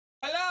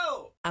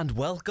and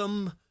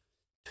welcome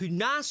to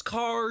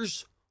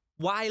NASCAR's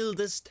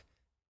Wildest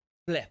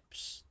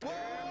Flips. Whoa,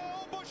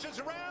 Busch is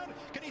around.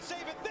 Can he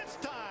save it this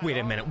time? Wait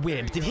a minute,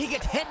 did he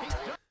get hit?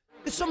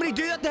 Did somebody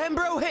do that to him,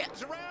 bro?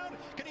 Hit!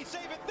 Can he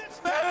save it this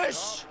time?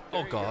 Busch!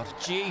 Oh God,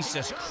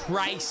 Jesus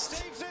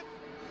Christ.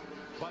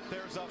 But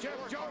there's a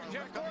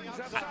Jeff Gordon's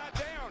upside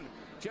down.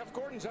 Jeff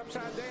Gordon's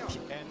upside down.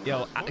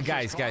 Yo,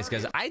 guys,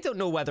 I don't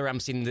know whether I'm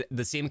seeing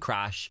the same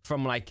crash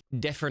from like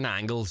different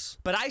angles,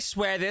 but I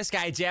swear this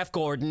guy, Jeff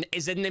Gordon,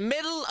 is in the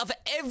middle of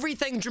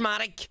everything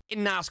dramatic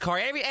in NASCAR.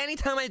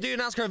 Anytime I do a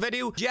NASCAR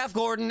video, Jeff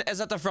Gordon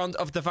is at the front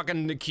of the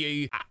fucking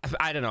queue.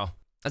 I don't know.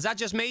 Is that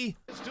just me?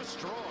 It's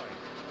destroyed.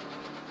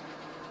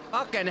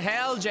 Fucking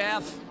hell,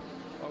 Jeff.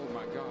 Oh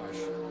my gosh.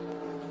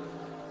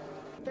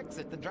 Fix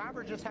it. The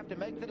drivers just have to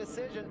make the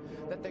decision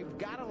that they've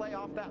got to lay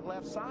off that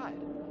left side.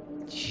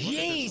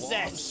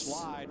 Jesus!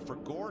 Slide for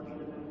Gordon.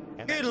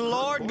 And Good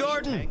Lord,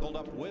 Gordon. Tangled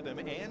up with him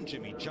and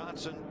Jimmy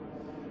Johnson.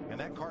 And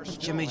that car still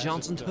Jimmy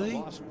Johnson too.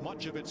 Lost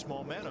much of its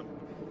momentum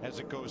as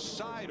it goes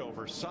side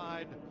over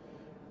side.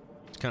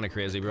 It's kind of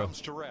crazy, bro.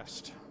 Comes to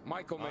rest.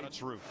 Michael on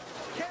its route.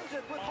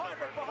 Kenseth with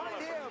Harvick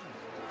behind him.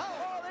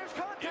 Oh, there's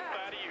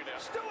contact.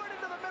 Stewart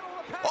into the middle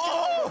of the pack.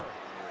 Oh!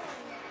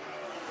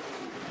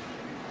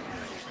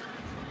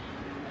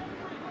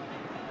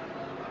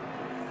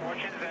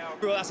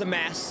 Bro, that's a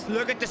mess.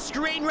 Look at the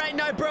screen right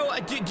now, bro.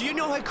 Do you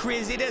know how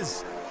crazy it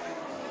is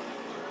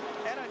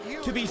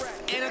to be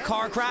in a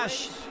car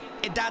crash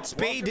at that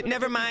speed?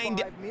 Never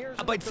mind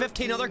about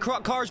 15 other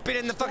cars being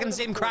in the fucking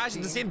same crash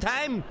at the same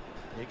time.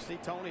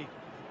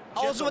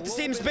 Also at the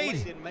same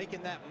speed.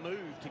 Making that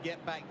move to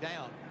get back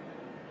down.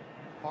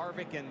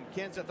 Harvick and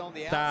Kenseth on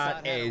the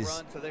outside. That is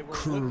run, so they were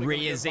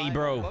crazy,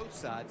 bro. Both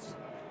sides.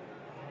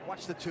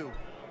 Watch the two.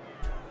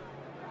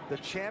 The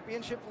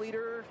championship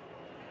leader.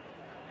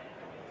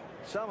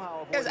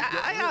 Somehow. Guys,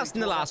 I asked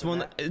in the last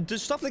one,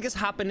 does stuff like this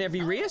happen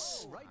every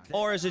race?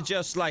 Or is it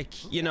just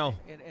like, you know,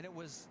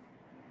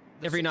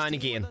 every now and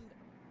again?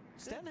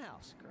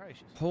 Stenhouse,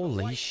 gracious.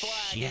 Holy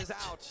shit.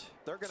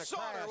 They're going to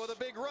Sauter with a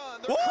big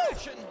run. They're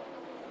crashing.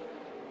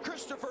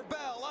 Christopher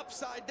Bell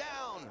upside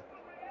down.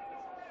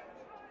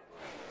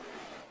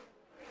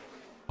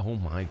 Oh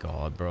my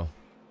God, bro.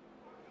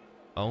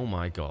 Oh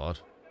my God.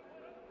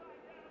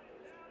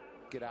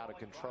 Get out of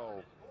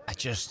control. I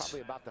just...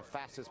 Probably about the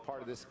fastest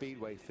part of this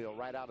speedway, Phil,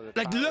 right out of the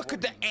like, look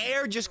at the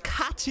air just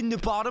catching the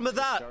bottom of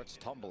that. Starts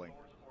tumbling.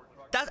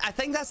 I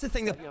think that's the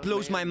thing that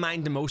blows my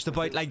mind the most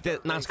about, like, the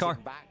NASCAR.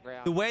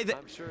 The way that...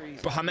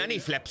 But how many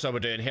flips are we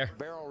doing here?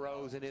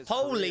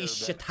 Holy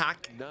shit,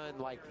 hack. None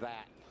like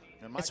that.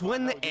 It's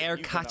when the air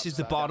catches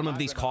the bottom of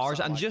these cars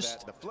and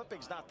just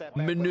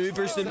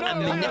maneuvers them and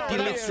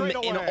manipulates them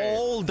in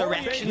all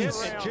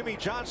directions. And Jimmy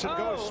Johnson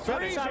goes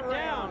spinning.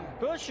 Down.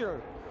 Buscher.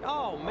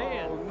 Oh,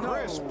 man.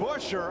 Chris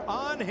Buescher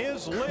on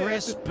his lid.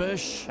 Chris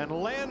Busch. And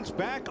lands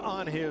back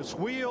on his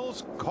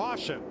wheels.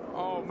 Caution.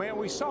 Oh man,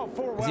 we saw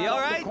four Is he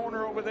all right? the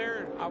corner over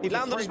there. He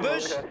landed his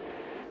Busch.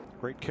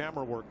 Great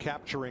camera work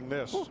capturing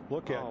this.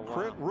 Look at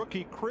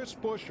rookie Chris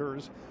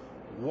Buescher's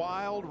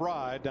wild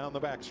ride down the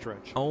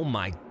backstretch. Oh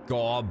my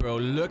God, bro.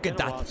 Look at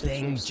that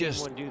thing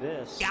just do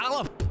this.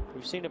 gallop.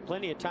 We've seen it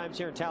plenty of times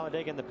here in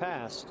Talladega in the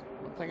past.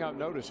 One thing I've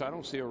noticed, I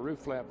don't see a roof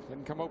flap.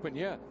 Didn't come open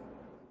yet.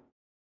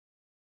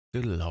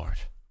 Good Lord.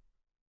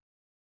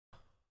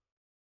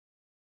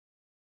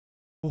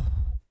 Oh.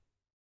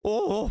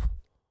 Oh.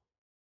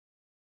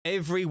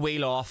 Every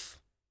wheel off.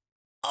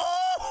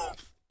 Oh!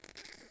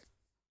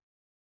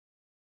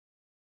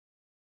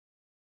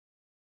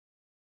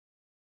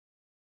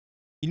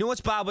 You know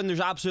what's bad when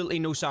there's absolutely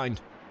no sound?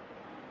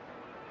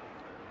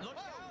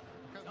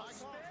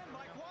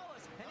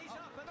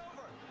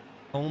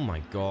 Oh my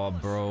God,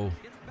 bro.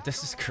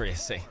 This is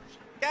crazy.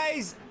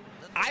 Guys,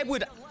 I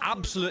would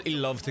absolutely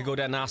love to go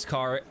to a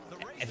NASCAR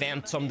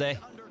event someday.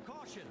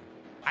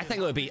 I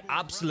think it would be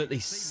absolutely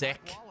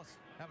sick.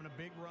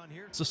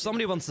 So if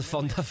somebody wants to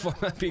fund that for me,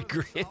 that'd be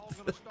great.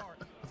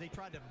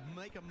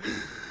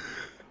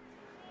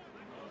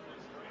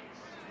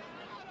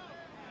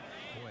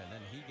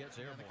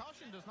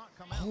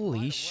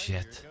 Holy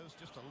shit.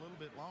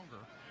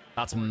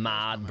 That's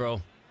mad,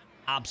 bro.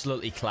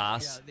 Absolutely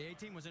class.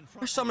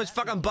 There's someone's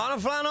fucking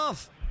bonnet flying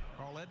off.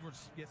 Carl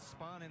Edwards gets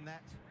spun in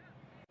that.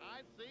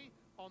 I see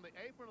on the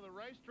apron of the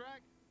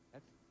racetrack.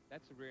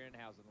 That's the rear end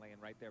housing laying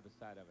right there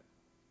beside of it.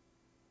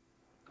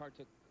 Car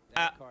took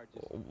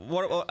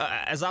what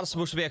is that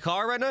supposed to be a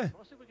car right now?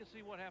 Let's see if we can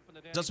see what happened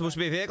to that. Is that supposed to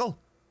be a vehicle?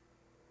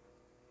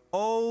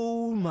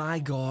 Oh my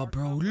God,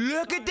 bro.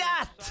 Look at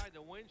that!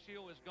 The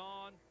windshield is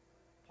gone.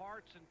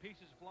 Parts and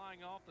pieces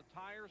flying off. The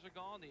tires are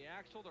gone. The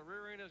axle, the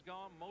rear end is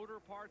gone. Motor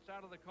parts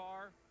out of the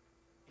car.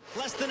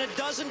 Less than a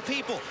dozen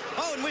people.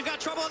 Oh, and we've got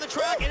trouble on the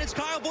track, and it's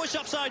Kyle Busch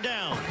upside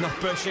down. Not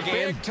Busch again.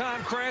 Big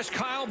time crash.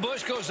 Kyle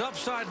Busch goes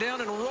upside down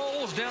and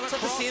rolls down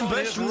across the same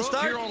Busch from the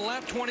start? Here on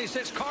lap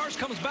 26. Cars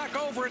comes back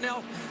over, and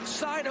now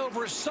side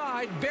over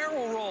side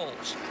barrel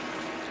rolls.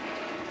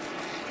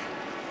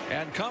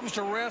 And comes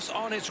to rest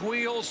on its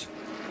wheels.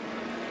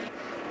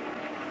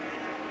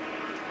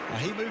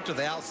 He moved to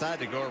the outside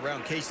to go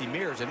around Casey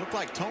Mears. It looked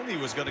like Tony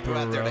was going to go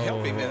out there to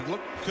help him. And it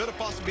could have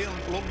possibly been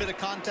a little bit of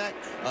contact.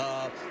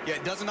 Yeah,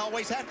 it doesn't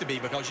always have to be,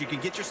 because you can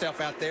get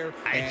yourself out there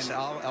and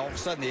all of a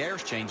sudden the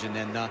air's changing,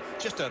 and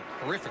just a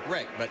horrific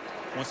wreck. But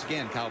once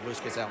again, Kyle Busch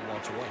gets out and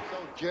walks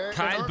away.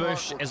 Kyle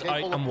Busch is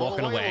out and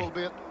walking away.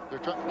 They're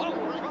trying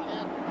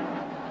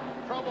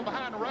trouble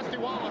behind Rusty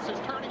Wallace is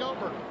turning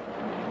over.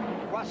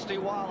 Rusty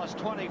Wallace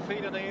 20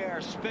 feet in the air,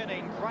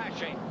 spinning,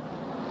 crashing.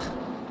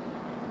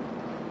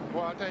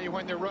 Well, I'll tell you,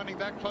 when they're running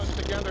that close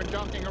together,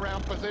 jumping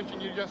around position,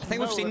 you just I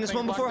think we've seen this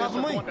one before,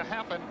 haven't we?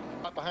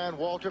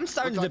 I'm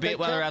starting to debate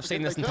whether I've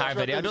seen this entire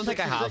video. I don't think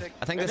I have.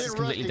 I think this is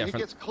completely different.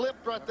 He gets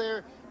clipped right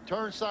there,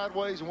 turns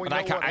sideways, and we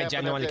but I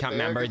genuinely can't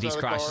remember these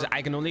crashes.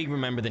 I can only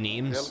remember the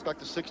names. It looks like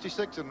the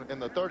 66 in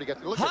the 30.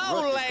 Holy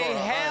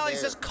hell,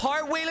 he's just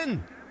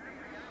cartwheeling.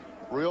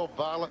 Real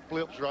violent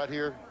flips right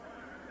here.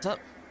 Is that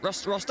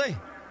Rusty?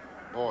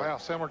 Boy. Wow,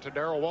 similar to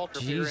Darrell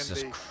Waltrip here in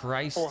the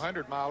Christ.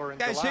 400 miler in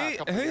Guys, July.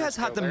 Who has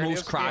had the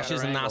most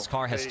crashes in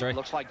NASCAR history?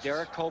 Looks like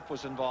Derek Cope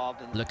was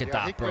involved. Look at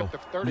that, bro.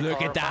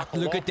 Look at that.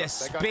 Look at this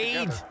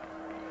speed.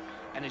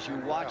 And as you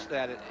watch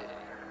that, it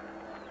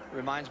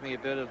reminds me a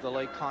bit of the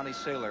late Connie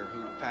Saylor,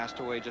 who passed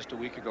away just a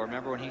week ago.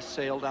 Remember when he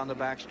sailed down the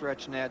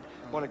backstretch, Ned?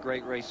 What a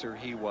great racer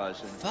he was.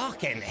 And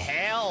fucking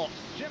hell.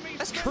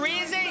 That's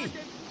crazy.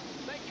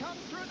 They come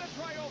through the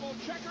tri-oval.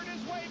 Checkered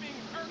is waving.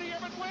 Ernie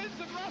Evans wins,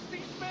 and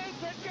Rusty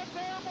spins and gets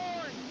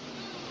airborne.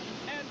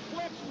 And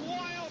flips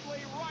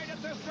wildly right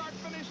at the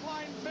start-finish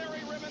line.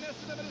 Very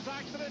reminiscent of his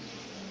accident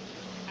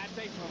at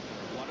Daytona.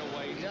 What a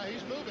way. Yeah,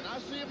 he's moving. I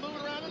see him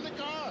moving around in the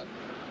car.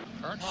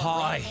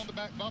 Hi. On the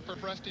back bumper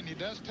for Rusty, and he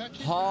does touch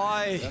him.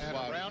 Hi.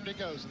 Around he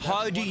goes.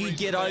 How do you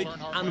get out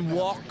and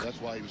walk That's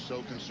why he was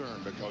so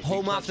concerned, because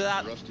home after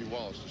that? Rusty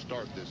Wallace to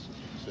start this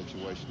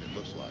situation, it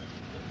looks like.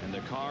 And the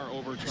car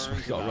overturns.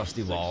 We got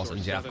Rusty Wallace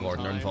and Jeff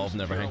Gordon are involved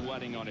in everything.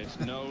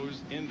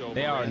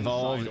 They are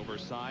involved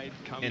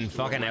in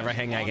fucking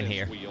everything I can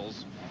hear.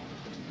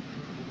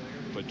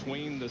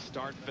 Between the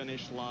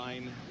start-finish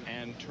line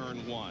and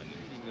turn 1.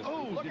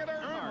 Oh, look at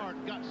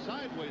Earnhardt got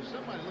sideways.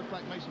 Somebody looked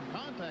like made some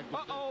contact.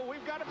 Uh-oh,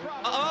 we've got a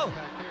problem. Uh-oh.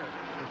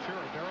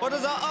 What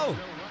is that? Oh.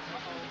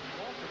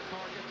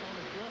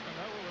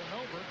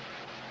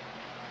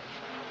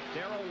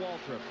 Darrell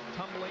Waltrip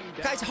tumbling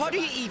down. Guys, how do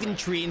you even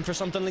train for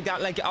something like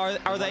that? Like,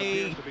 are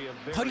they...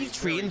 How do you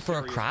train for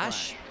a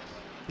crash?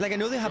 Like, I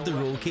know they have the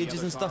roll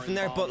cages and stuff in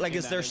there, but, like,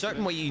 is there a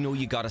certain way you know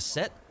you gotta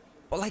sit?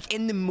 But, like,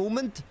 in the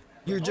moment,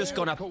 you're just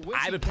gonna...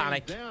 I would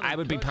panic. I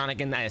would be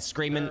panicking,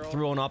 screaming,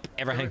 throwing up,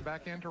 everything.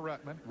 Back into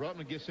Ruttman.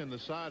 Ruttman gets in the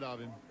side of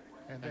him,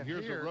 and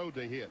here's the road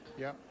they hit.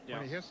 Yep.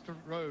 When he hits the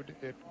road,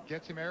 it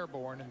gets him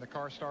airborne, and the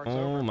car starts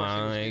over. Oh,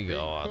 my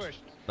God.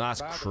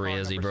 That's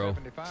crazy, bro.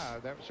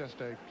 That was just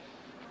a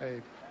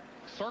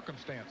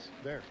circumstance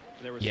there.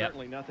 There was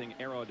certainly nothing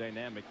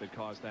aerodynamic that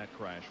caused that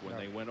crash. When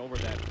they went over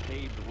that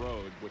paved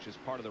road, which is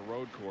part of the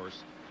road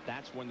course,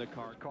 that's when the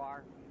car...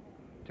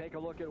 Take a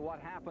look at what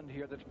happened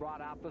here that's brought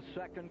out the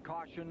second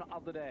caution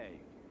of the day.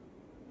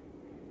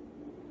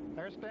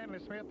 There's Stanley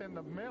Smith in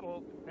the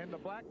middle in the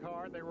black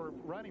car. They were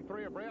running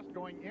 3 abreast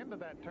going into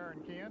that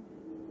turn, Ken.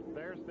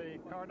 There's the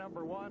car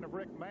number 1 of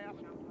Rick Mast.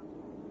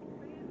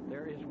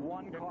 There is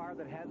one car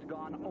that has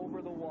gone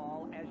over the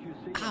wall, as you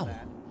see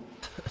that.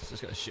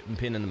 Just got a shooting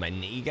pin into my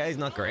knee, guys.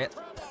 Not great.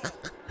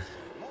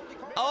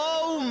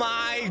 Oh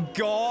my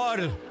God.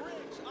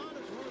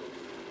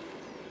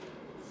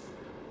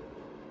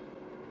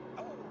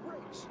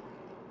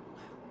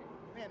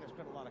 Man, there's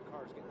been a lot of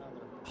cars getting out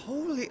there.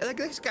 Holy, like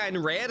this guy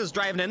in red is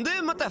driving into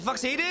him. What the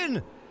fuck's he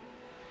doing?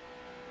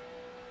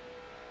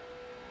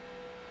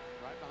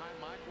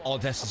 Oh,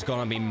 this is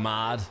gonna be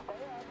mad.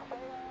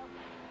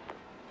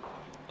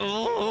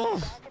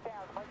 Oh.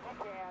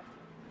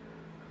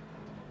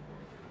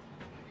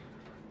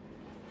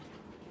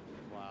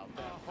 Wow,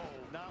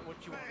 not what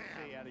you want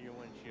to see out of your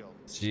windshield.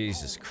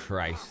 Jesus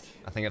Christ.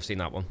 I think I've seen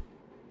that one.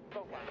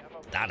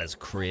 That is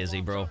crazy,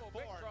 bro.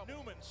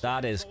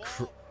 That is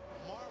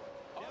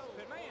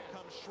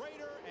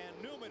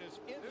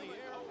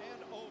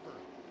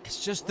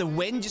It's just the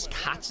wind just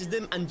catches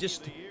them and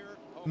just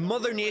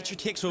Mother Nature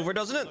takes over,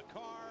 doesn't it?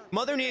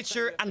 Mother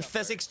Nature and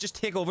physics just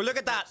take over. Look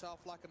at that.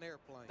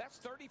 That's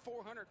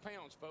 3,400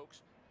 pounds,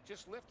 folks.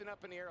 Just lifting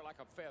up in the air like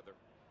a feather.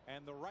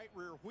 And the right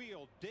rear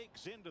wheel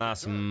digs into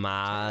That's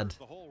mad.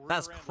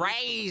 That's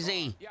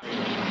crazy.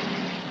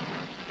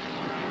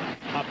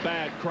 A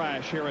bad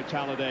crash here at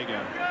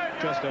Talladega.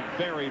 Just a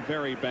very,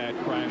 very bad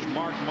crash.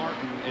 Mark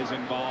Martin is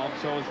involved.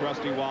 So is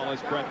Rusty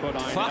Wallace, Brett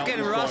Bodine.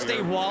 Fucking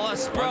Rusty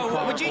Wallace,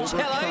 bro. Would you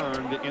chill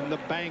out? In the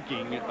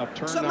banking of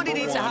turn Somebody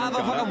needs to have a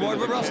fucking word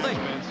with Rusty.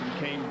 And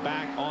came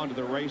back onto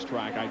the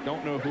racetrack. I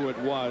don't know who it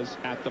was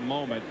at the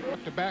moment.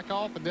 To back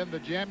off, and then the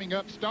jamming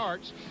up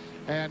starts.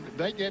 And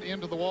they get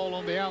into the wall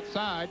on the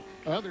outside.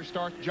 Others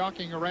start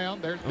jockeying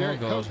around. There's Derek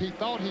Cope. He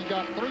thought he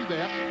got through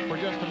that for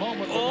just a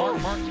moment, but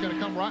Mark Martin's going to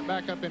come right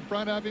back up in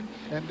front of him.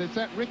 And it's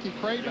that Ricky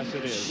Craven. Yes,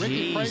 it is.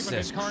 Ricky Craven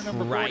in car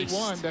number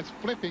 41 that's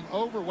flipping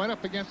over, went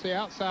up against the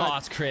outside. Oh,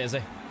 it's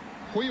crazy.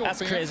 wheel That's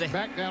fence crazy.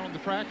 back down on the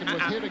track and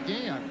was hit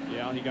again.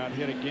 Yeah, he got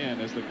hit again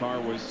as the car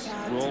was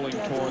rolling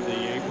toward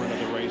the apron of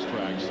the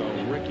racetrack. So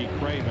Ricky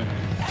Craven.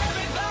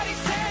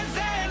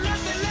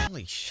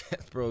 Holy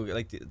shit, bro.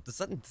 Like, does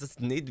that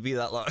need to be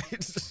that loud?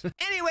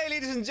 Anyway,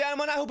 ladies and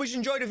gentlemen, I hope you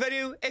enjoyed the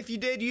video. If you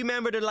did, you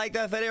remember to like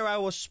that video or I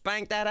will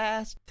spank that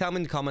ass. Tell me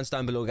in the comments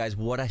down below, guys,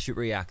 what I should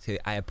react to.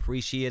 I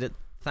appreciate it.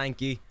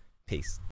 Thank you. Peace.